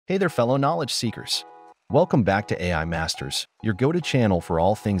Hey there, fellow knowledge seekers. Welcome back to AI Masters, your go-to channel for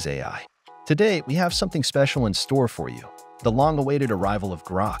all things AI. Today, we have something special in store for you, the long-awaited arrival of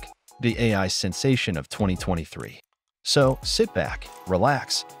Grok, the AI sensation of 2023. So, sit back,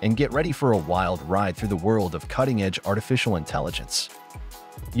 relax, and get ready for a wild ride through the world of cutting-edge artificial intelligence.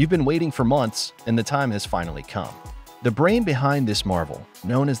 You've been waiting for months, and the time has finally come. The brain behind this marvel,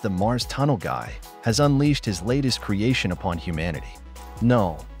 known as the Mars Tunnel Guy, has unleashed his latest creation upon humanity.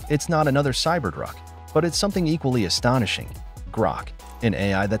 No, it's not another Cyberdruck, but it's something equally astonishing: Grok, an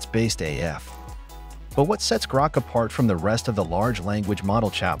AI that's based AF. But what sets Grok apart from the rest of the large language model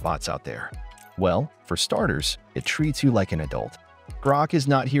chatbots out there? Well, for starters, it treats you like an adult. Grok is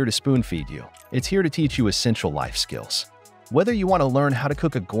not here to spoon-feed you. It's here to teach you essential life skills. Whether you want to learn how to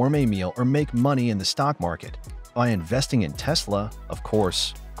cook a gourmet meal or make money in the stock market by investing in Tesla, of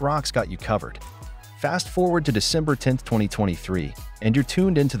course, Grok's got you covered. Fast forward to December 10, 2023, and you're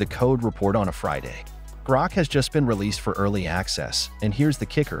tuned into the Code Report on a Friday. Grok has just been released for early access, and here's the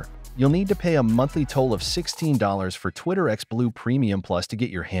kicker: you'll need to pay a monthly toll of $16 for Twitter X Blue Premium Plus to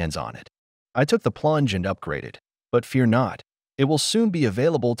get your hands on it. I took the plunge and upgraded, but fear not, it will soon be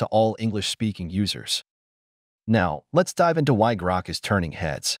available to all English-speaking users. Now, let's dive into why Grok is turning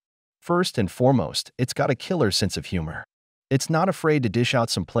heads. First and foremost, it's got a killer sense of humor. It's not afraid to dish out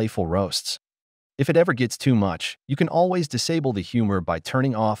some playful roasts. If it ever gets too much, you can always disable the humor by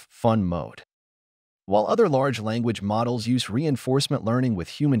turning off Fun Mode. While other large language models use reinforcement learning with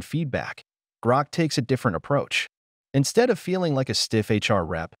human feedback, Grok takes a different approach. Instead of feeling like a stiff HR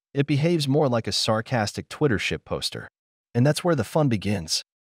rep, it behaves more like a sarcastic Twitter shitposter. And that's where the fun begins.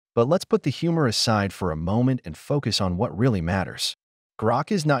 But let's put the humor aside for a moment and focus on what really matters.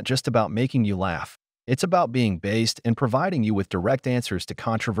 Grok is not just about making you laugh. It's about being based and providing you with direct answers to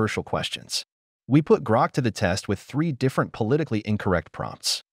controversial questions. We put Grok to the test with 3 different politically incorrect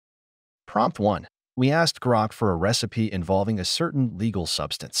prompts. Prompt 1. We asked Grok for a recipe involving a certain legal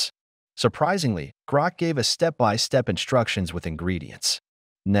substance. Surprisingly, Grok gave us step-by-step instructions with ingredients.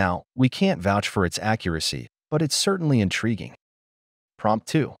 Now, we can't vouch for its accuracy, but it's certainly intriguing. Prompt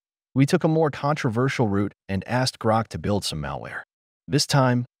 2. We took a more controversial route and asked Grok to build some malware. This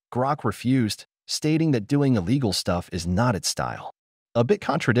time, Grok refused, stating that doing illegal stuff is not its style. A bit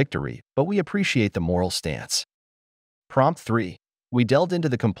contradictory, but we appreciate the moral stance. Prompt 3. We delved into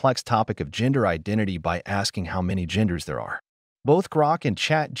the complex topic of gender identity by asking how many genders there are. Both Grok and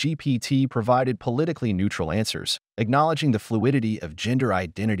ChatGPT provided politically neutral answers, acknowledging the fluidity of gender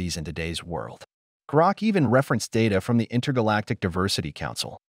identities in today's world. Grok even referenced data from the Intergalactic Diversity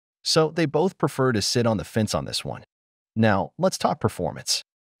Council. So they both prefer to sit on the fence on this one. Now, let's talk performance.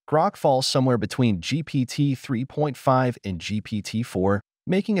 Grok falls somewhere between GPT 3.5 and GPT 4,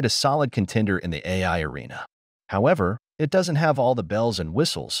 making it a solid contender in the AI arena. However, it doesn't have all the bells and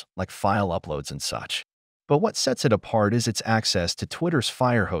whistles, like file uploads and such. But what sets it apart is its access to Twitter's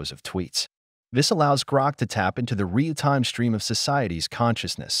firehose of tweets. This allows Grok to tap into the real-time stream of society's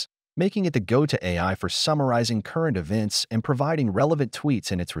consciousness, making it the go-to AI for summarizing current events and providing relevant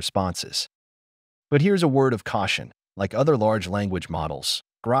tweets in its responses. But here's a word of caution: like other large language models,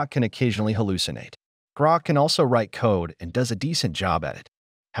 Grok can occasionally hallucinate. Grok can also write code and does a decent job at it.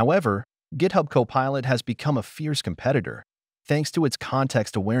 However, GitHub Copilot has become a fierce competitor, thanks to its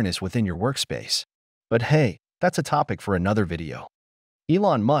context awareness within your workspace. But hey, that's a topic for another video.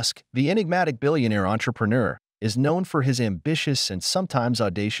 Elon Musk, the enigmatic billionaire entrepreneur, is known for his ambitious and sometimes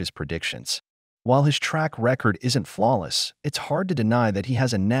audacious predictions. While his track record isn't flawless, it's hard to deny that he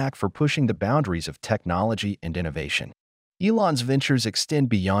has a knack for pushing the boundaries of technology and innovation. Elon's ventures extend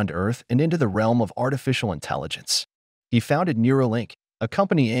beyond Earth and into the realm of artificial intelligence. He founded Neuralink, a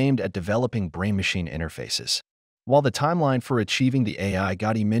company aimed at developing brain-machine interfaces. While the timeline for achieving the AI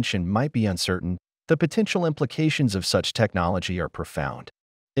God he mentioned might be uncertain, the potential implications of such technology are profound.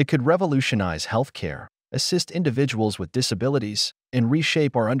 It could revolutionize healthcare, assist individuals with disabilities, and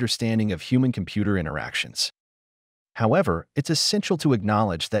reshape our understanding of human-computer interactions. However, it's essential to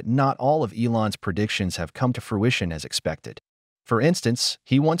acknowledge that not all of Elon's predictions have come to fruition as expected. For instance,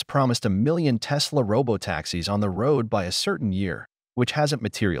 he once promised 1 million Tesla robotaxis on the road by a certain year, which hasn't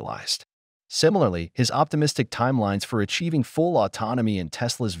materialized. Similarly, his optimistic timelines for achieving full autonomy in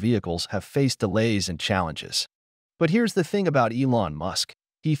Tesla's vehicles have faced delays and challenges. But here's the thing about Elon Musk: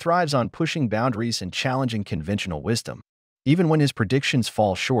 he thrives on pushing boundaries and challenging conventional wisdom. Even when his predictions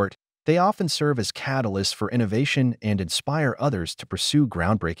fall short, they often serve as catalysts for innovation and inspire others to pursue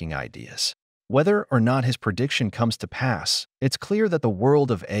groundbreaking ideas. Whether or not his prediction comes to pass, it's clear that the world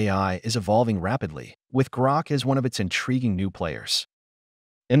of AI is evolving rapidly, with Grok as one of its intriguing new players.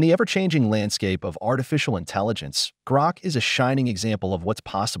 In the ever-changing landscape of artificial intelligence, Grok is a shining example of what's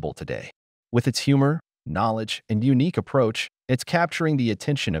possible today. With its humor, knowledge, and unique approach, it's capturing the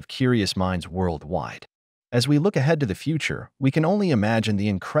attention of curious minds worldwide. As we look ahead to the future, we can only imagine the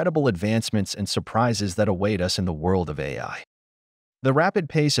incredible advancements and surprises that await us in the world of AI. The rapid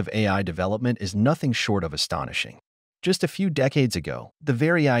pace of AI development is nothing short of astonishing. Just a few decades ago, the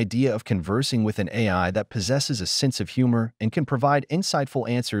very idea of conversing with an AI that possesses a sense of humor and can provide insightful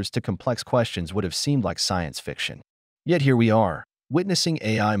answers to complex questions would have seemed like science fiction. Yet here we are, witnessing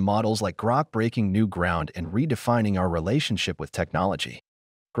AI models like Grok breaking new ground and redefining our relationship with technology.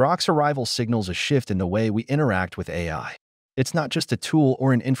 Grok's arrival signals a shift in the way we interact with AI. It's not just a tool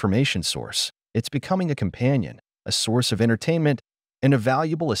or an information source. It's becoming a companion, a source of entertainment, and a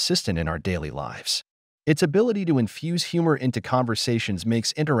valuable assistant in our daily lives. Its ability to infuse humor into conversations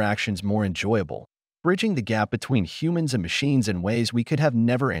makes interactions more enjoyable, bridging the gap between humans and machines in ways we could have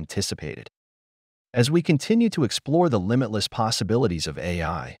never anticipated. As we continue to explore the limitless possibilities of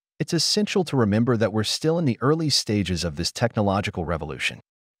AI, it's essential to remember that we're still in the early stages of this technological revolution.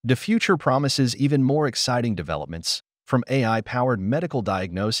 The future promises even more exciting developments, from AI-powered medical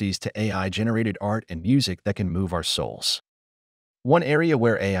diagnoses to AI-generated art and music that can move our souls. One area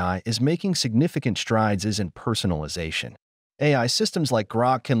where AI is making significant strides is in personalization. AI systems like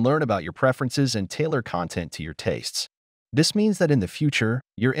Grok can learn about your preferences and tailor content to your tastes. This means that in the future,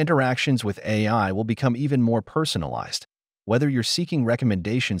 your interactions with AI will become even more personalized, whether you're seeking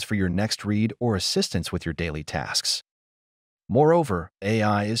recommendations for your next read or assistance with your daily tasks. Moreover,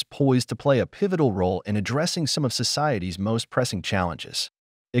 AI is poised to play a pivotal role in addressing some of society's most pressing challenges.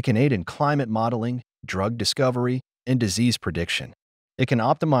 It can aid in climate modeling, drug discovery, and disease prediction. It can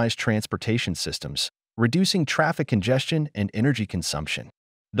optimize transportation systems, reducing traffic congestion and energy consumption.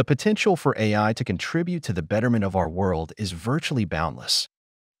 The potential for AI to contribute to the betterment of our world is virtually boundless.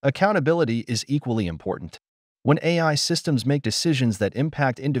 Accountability is equally important. When AI systems make decisions that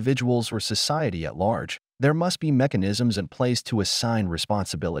impact individuals or society at large, there must be mechanisms in place to assign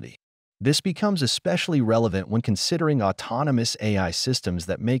responsibility. This becomes especially relevant when considering autonomous AI systems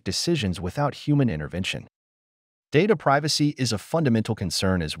that make decisions without human intervention. Data privacy is a fundamental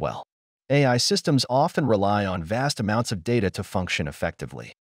concern as well. AI systems often rely on vast amounts of data to function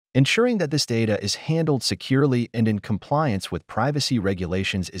effectively. Ensuring that this data is handled securely and in compliance with privacy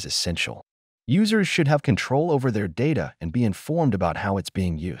regulations is essential. Users should have control over their data and be informed about how it's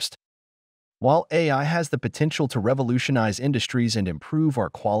being used. While AI has the potential to revolutionize industries and improve our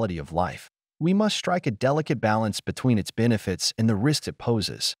quality of life, we must strike a delicate balance between its benefits and the risks it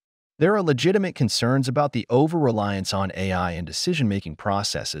poses. There are legitimate concerns about the over-reliance on AI in decision-making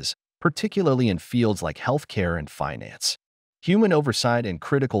processes, particularly in fields like healthcare and finance. Human oversight and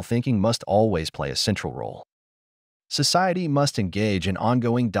critical thinking must always play a central role. Society must engage in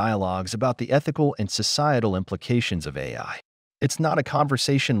ongoing dialogues about the ethical and societal implications of AI. It's not a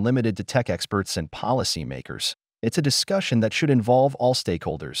conversation limited to tech experts and policymakers. It's a discussion that should involve all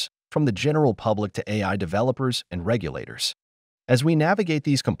stakeholders, from the general public to AI developers and regulators. As we navigate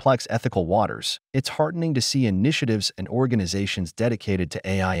these complex ethical waters, it's heartening to see initiatives and organizations dedicated to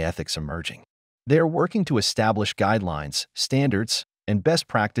AI ethics emerging. They are working to establish guidelines, standards, and best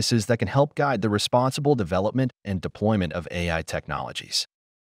practices that can help guide the responsible development and deployment of AI technologies.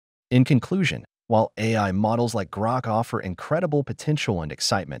 In conclusion, while AI models like Grok offer incredible potential and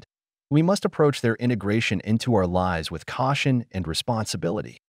excitement, we must approach their integration into our lives with caution and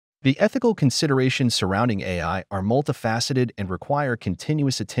responsibility. The ethical considerations surrounding AI are multifaceted and require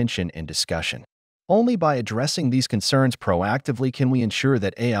continuous attention and discussion. Only by addressing these concerns proactively can we ensure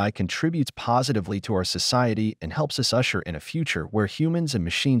that AI contributes positively to our society and helps us usher in a future where humans and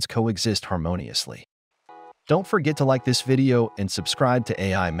machines coexist harmoniously. Don't forget to like this video and subscribe to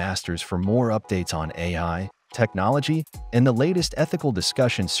AI Masters for more updates on AI, technology, and the latest ethical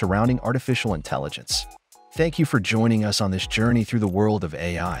discussions surrounding artificial intelligence. Thank you for joining us on this journey through the world of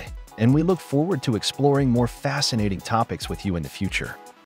AI, and we look forward to exploring more fascinating topics with you in the future.